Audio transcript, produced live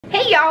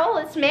Hey y'all,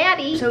 it's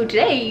Maddie. So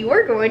today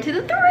we're going to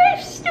the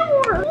thrift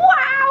store.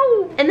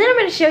 Wow! And then I'm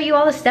gonna show you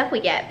all the stuff we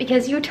get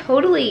because you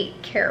totally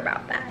care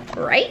about that,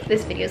 right?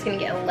 This video is gonna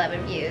get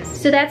 11 views,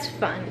 so that's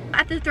fun.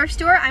 At the thrift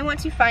store, I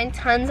want to find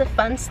tons of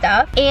fun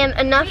stuff and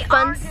enough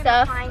fun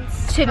stuff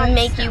to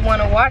make you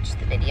want to watch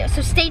the video.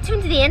 So stay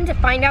tuned to the end to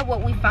find out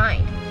what we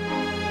find.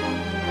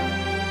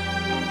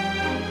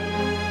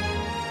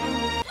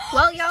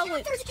 Well,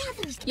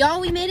 y'all,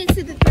 we made it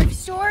to the thrift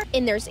store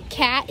and there's a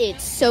cat.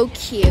 It's so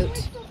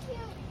cute.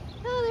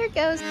 Oh, there it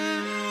goes.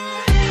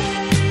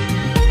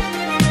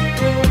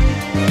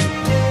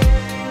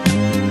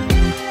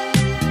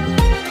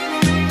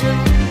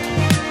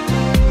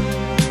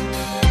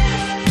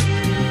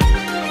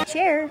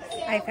 Chair.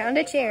 I found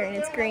a chair and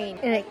it's green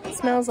and it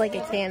smells like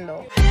a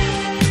candle.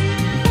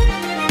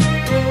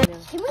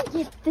 Can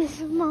we get this,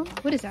 Mom?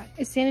 What is that?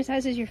 It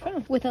sanitizes your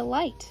phone with a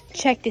light.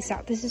 Check this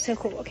out. This is so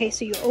cool. Okay,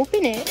 so you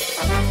open it.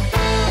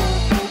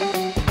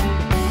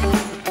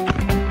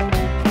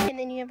 And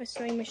then you have a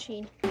sewing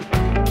machine.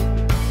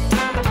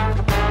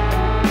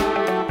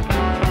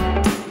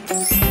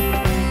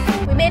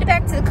 We made it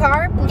back to the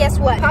car, and guess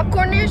what?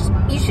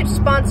 Popcorners, you should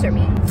sponsor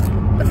me.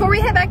 Before we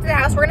head back to the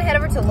house, we're gonna head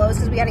over to Lowe's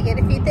because we gotta get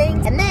a few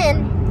things. And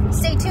then,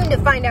 stay tuned to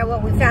find out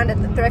what we found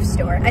at the thrift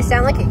store. I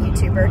sound like a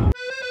YouTuber.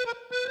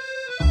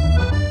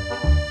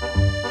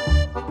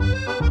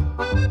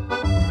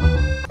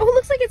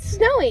 It's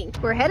snowing.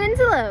 We're heading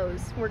to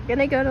Lowe's. We're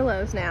gonna go to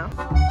Lowe's now.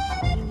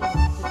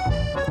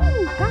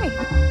 Ooh, hi.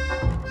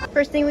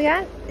 First thing we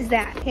got is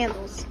that.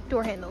 Handles.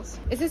 Door handles.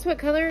 Is this what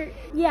color?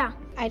 Yeah.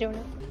 I don't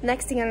know.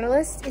 Next thing on our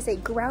list is a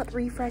grout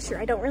refresher.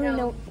 I don't really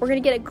know. We're gonna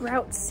get a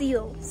grout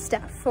seal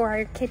stuff for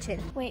our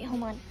kitchen. Wait,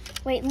 hold on.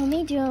 Wait, let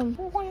me do them.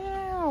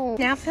 Wow.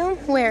 Now film?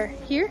 Where?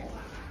 Here?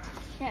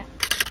 Yeah.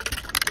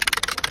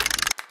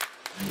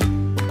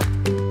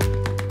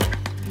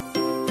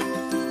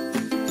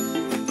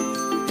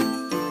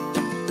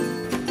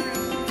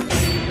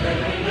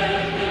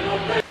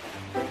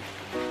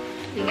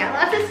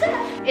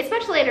 It's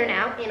much later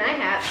now,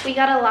 and we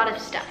got a lot of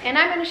stuff. And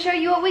I'm gonna show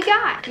you what we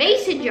got.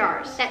 Mason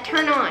jars that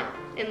turn on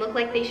and look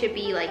like they should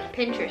be like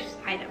Pinterest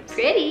items.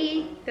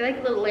 Pretty. They're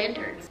like little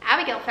lanterns.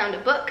 Abigail found a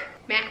book,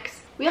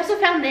 Max. We also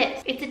found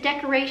this. It's a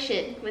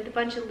decoration with a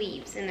bunch of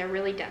leaves, and they're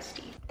really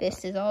dusty.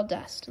 This is all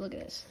dust, look at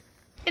this.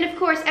 And of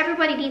course,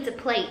 everybody needs a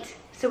plate.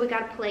 So we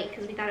got a plate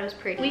because we thought it was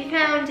pretty. We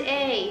found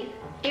a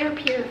air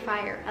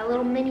purifier, a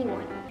little mini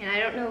one. And I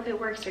don't know if it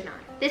works or not.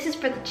 This is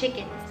for the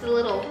chicken. It's a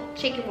little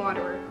chicken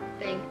waterer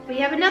thing. We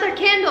have another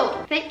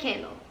candle, fake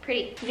candle,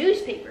 pretty.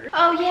 Newspaper.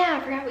 Oh yeah,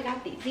 I forgot we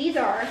got these. These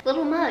are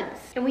little mugs,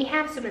 and we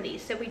have some of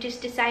these, so we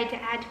just decided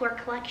to add to our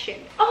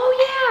collection.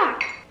 Oh yeah,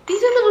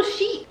 these are little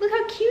sheep. Look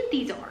how cute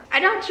these are.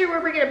 I'm not sure where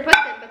we're gonna put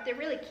them, but they're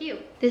really cute.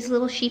 This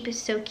little sheep is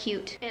so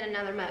cute. And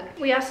another mug.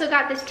 We also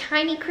got this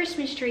tiny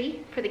Christmas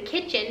tree for the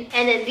kitchen,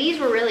 and then these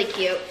were really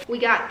cute. We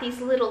got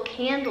these little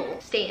candle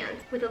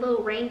stands with a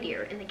little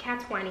reindeer, and the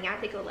cat's whining. I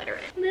think we'll let her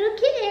in. Little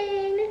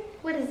kitten.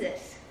 What is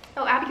this?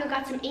 Oh, Abigail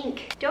got some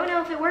ink. Don't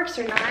know if it works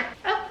or not.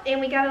 Oh,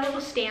 and we got a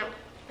little stamp.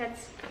 That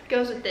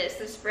goes with this.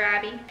 This is for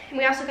Abby. And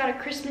we also got a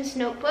Christmas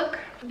notebook.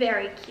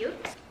 Very cute.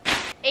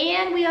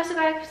 And we also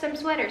got some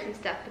sweaters and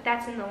stuff, but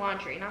that's in the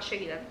laundry, and I'll show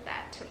you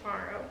that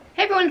tomorrow.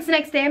 Hey everyone, it's the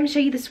next day. I'm gonna show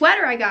you the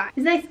sweater I got.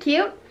 Isn't that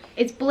cute?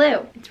 It's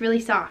blue. It's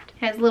really soft.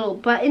 It has little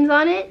buttons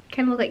on it.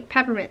 Kind of look like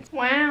peppermints.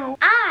 Wow.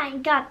 I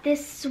got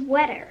this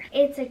sweater.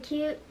 It's a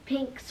cute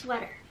pink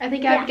sweater. I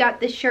think I've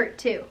got this shirt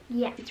too.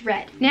 Yeah. It's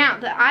red. Now,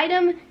 the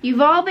item you've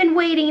all been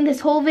waiting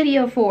this whole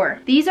video for.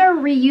 These are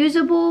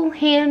reusable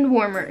hand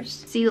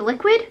warmers. See the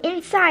liquid?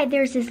 Inside,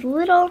 there's this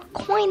little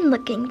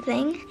coin-looking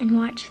thing. And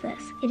watch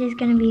this. It is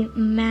gonna be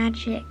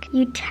magic.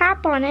 You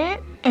tap on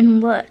it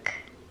and look.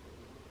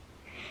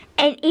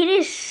 And it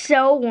is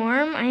so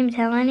warm, I'm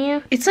telling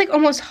you. It's like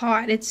almost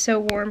hot. It's so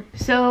warm.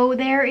 So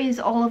there is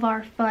all of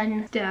our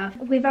fun stuff.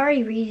 We've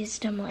already reused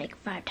them like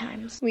 5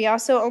 times. We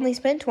also only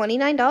spent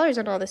 $29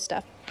 on all this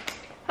stuff.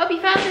 Hope you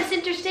found this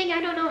interesting.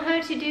 I don't know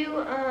how to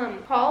do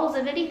hauls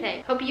of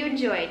anything. Hope you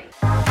enjoyed.